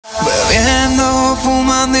Bebiendo,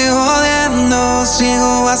 fumando y jodiendo,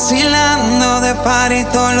 sigo vacilando de party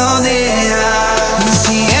todos los días.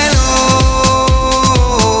 Cielo.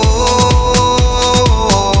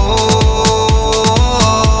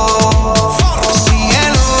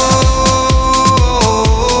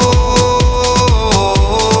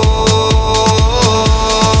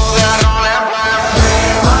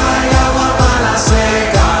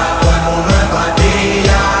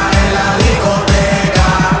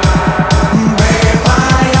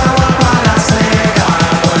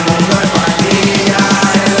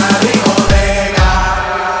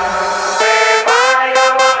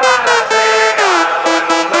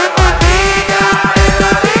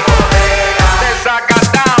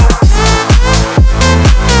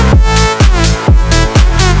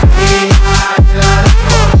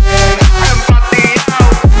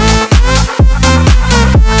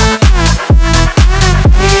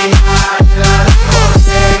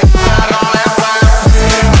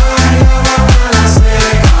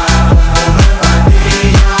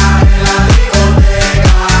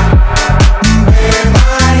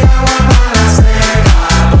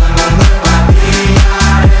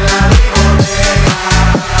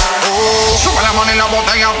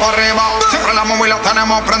 Siempre la móvil la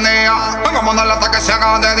tenemos prendida. Vengo a mandarla hasta que se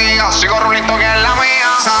haga de día. Sigo rulito que es la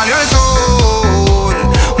mía. Salió el sol.